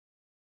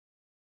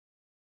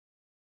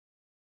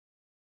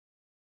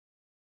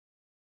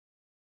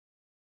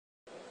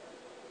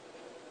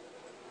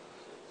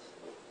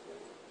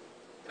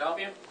help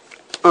you?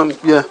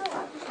 Yeah.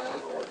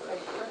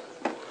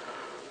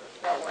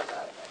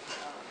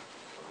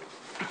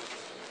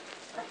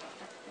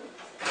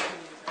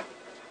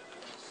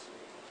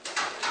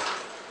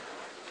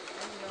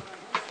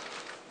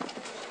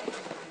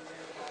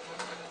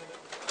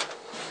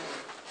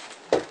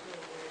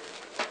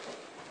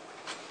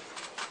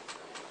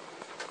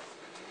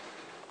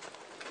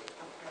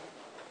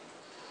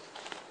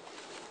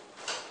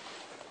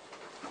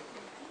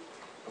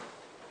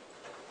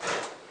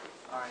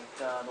 Alright,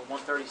 the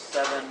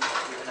 137,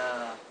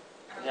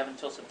 you have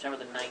until September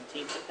the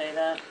 19th to pay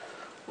that.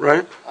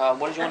 Right?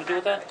 What did you want to do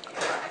with that?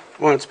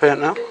 Want to pay it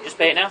now? Just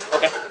pay it now?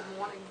 Okay.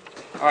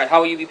 Alright, how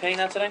will you be paying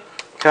that today?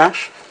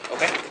 Cash?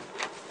 Okay.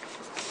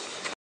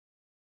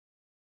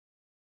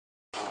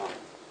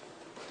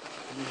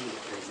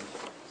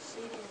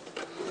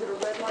 Is it a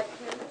red light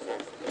pen?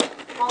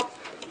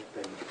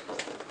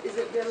 ¿Es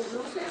de los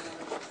luces?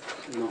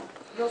 No.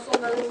 ¿No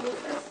son de los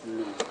luces?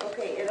 No. Ok,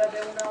 ¿era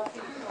de una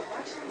oficina,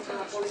 de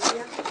la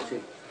policía?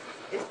 Sí.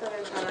 Esta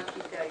ventana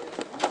aquí te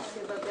ayuda.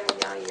 Siéntate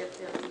allá y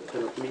este arriba.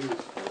 Pero mismo.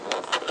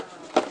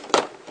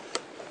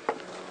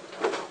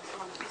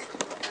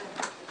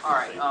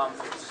 Alright,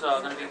 it's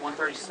going to be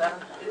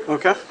 137.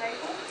 Okay.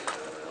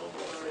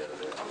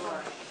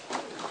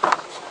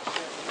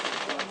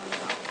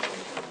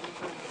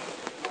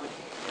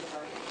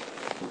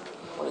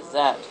 What is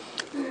that?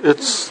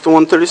 It's the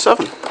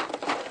 137.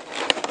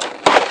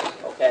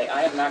 Okay,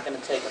 I am not going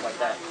to take it like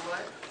that.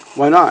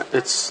 Why not?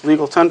 It's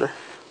legal tender.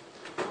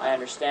 I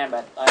understand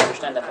that,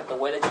 but the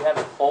way that you have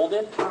it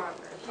folded,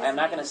 I am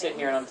not going to sit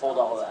here and unfold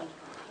all of that.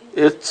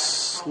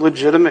 It's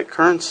legitimate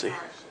currency.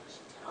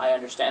 I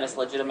understand it's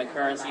legitimate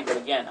currency, but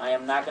again, I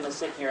am not going to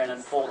sit here and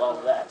unfold all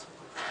of that.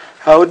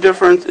 How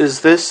different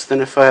is this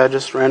than if I had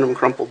just random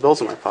crumpled bills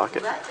in my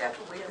pocket?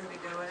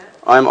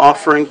 I'm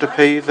offering to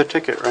pay the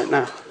ticket right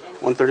now.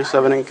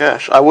 137 in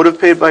cash. I would have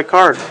paid by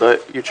card,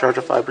 but you charge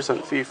a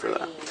 5% fee for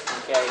that.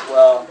 Okay,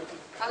 well,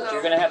 what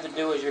you're going to have to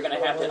do is you're going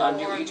to have to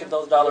undo each of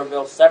those dollar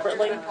bills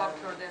separately,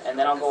 and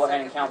then I'll go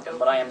ahead and count them.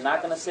 But I am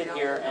not going to sit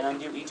here and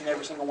undo each and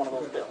every single one of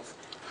those bills.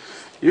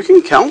 You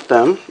can count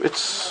them.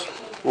 It's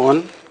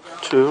 1,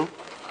 2,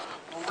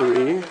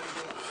 3,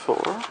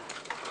 4.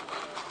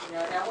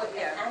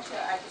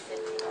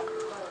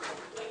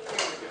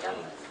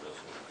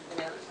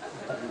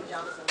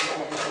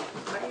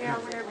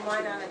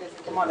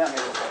 Come on down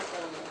here real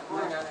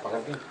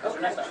quick. Oh,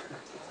 next time.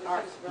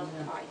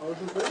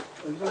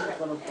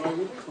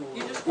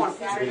 You just want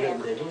to carry it.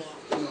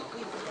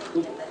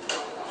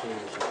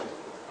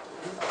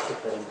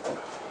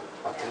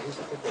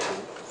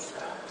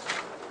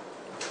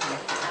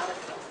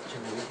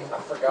 I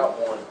forgot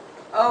one.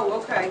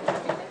 Oh, okay.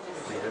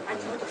 I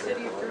told the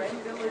city of Jersey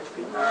Village.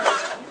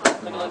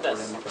 Take a look at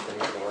this.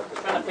 He's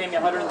trying to pay me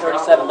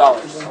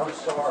 $137. I'm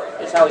sorry.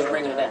 That's how he's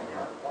bringing it in.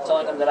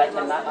 Telling them that I'm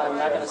not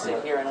going to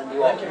sit here and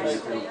undo all of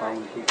this.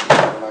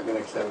 I'm not going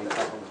to accept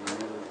that.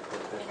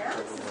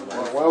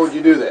 Why would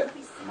you do that?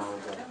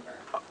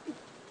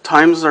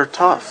 Times are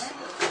tough.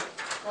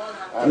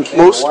 I understand,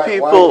 Most but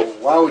people-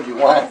 Why would you?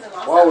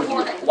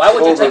 Why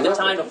would you take the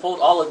time to fold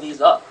all of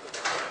these up?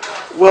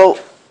 Well,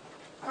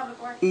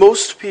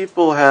 most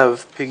people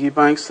have piggy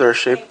banks that are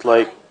shaped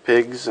like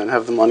pigs and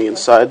have the money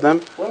inside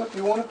them. Well, if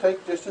you want to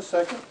take just a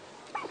second,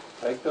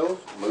 take those,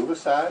 move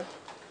aside,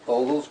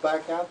 fold those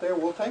back out there.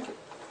 We'll take it.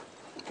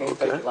 You can't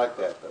take Okay. it like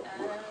that, though.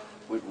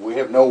 We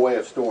have no way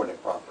of storing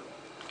it properly.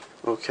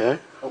 Okay.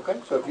 Okay,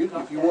 so if you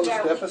want to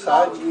step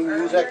aside, you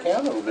can use that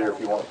counter over there if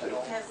you want to.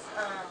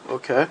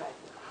 Okay.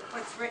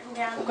 What's written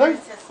down Okay.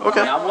 here says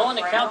Okay. Now, I'm willing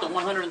to count the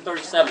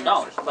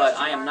 $137, but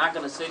I am not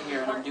going to sit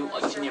here and undo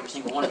each and every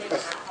single one of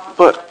these.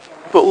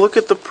 But look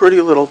at the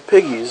pretty little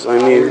piggies. I I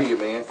hear mean, you,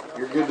 man.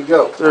 You're good to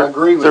go. They're- I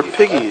agree with they're you.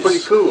 piggies.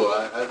 That's pretty cool.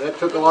 That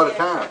took a lot of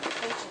time.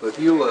 But if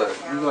you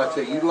like I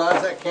say,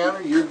 utilize that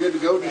counter, you're good to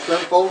go. Just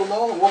unfold them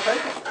all, and we'll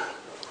take them.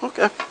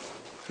 okay.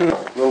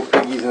 Little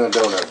piggies in a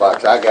donut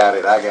box. I got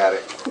it.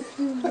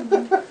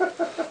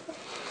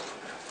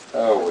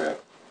 Oh, well.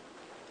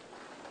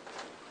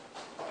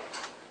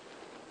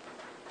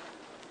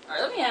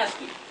 Alright, let me ask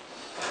you.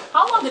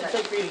 How long did it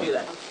take for you to do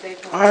that?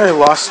 I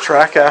lost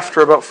track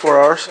after about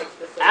 4 hours.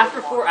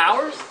 After 4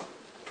 hours?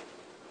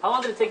 How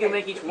long did it take you to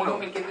make each one of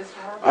them?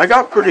 I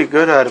got pretty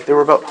good at it. They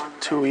were about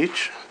 2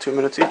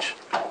 minutes each.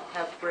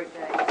 Have a great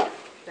day.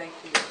 Thank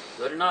you.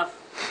 Good enough.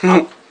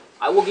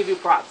 I will give you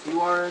props.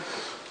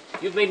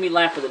 You've made me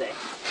laugh for the day.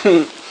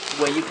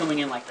 When you coming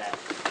in like that.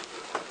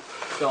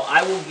 So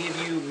I will give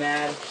you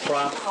mad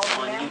props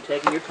on you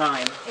taking your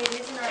time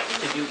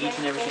to do each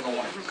and every single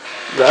one.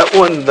 That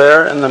one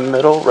there in the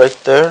middle, right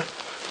there,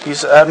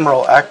 he's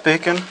Admiral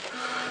Ackbacon.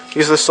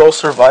 He's the sole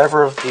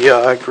survivor of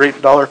the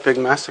Great Dollar Pig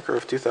Massacre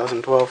of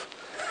 2012.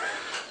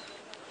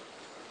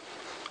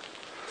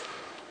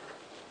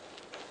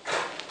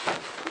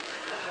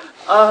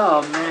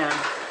 Oh, man.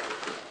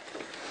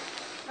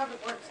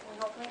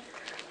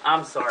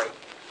 I'm sorry.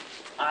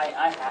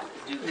 I have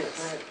to do this.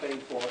 Trying to pay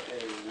for a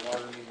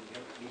water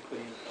you put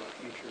in for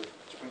a future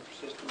sprinkler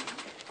system.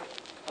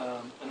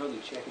 I know the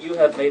check. You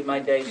have made my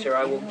day, sir.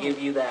 I will give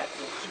you that.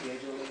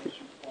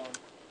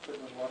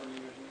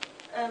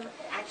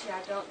 Actually,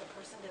 I don't. The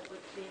person that would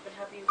be able to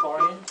help you Call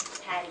would be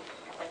Patty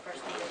at that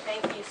first meeting.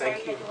 Thank you. Sorry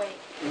Thank you had to wait.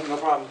 No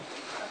problem.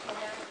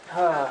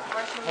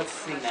 Let's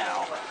see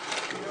now.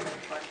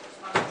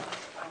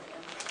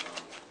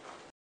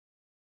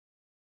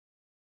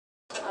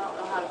 I don't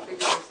know how to figure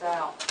this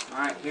out. All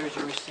right, here's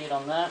your receipt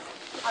on that.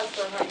 I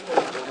still have to.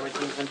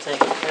 Everything's been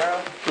taken care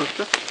of.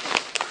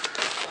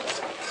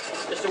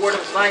 Just a word of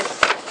advice.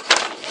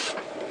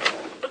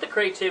 Put the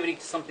creativity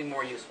to something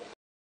more useful.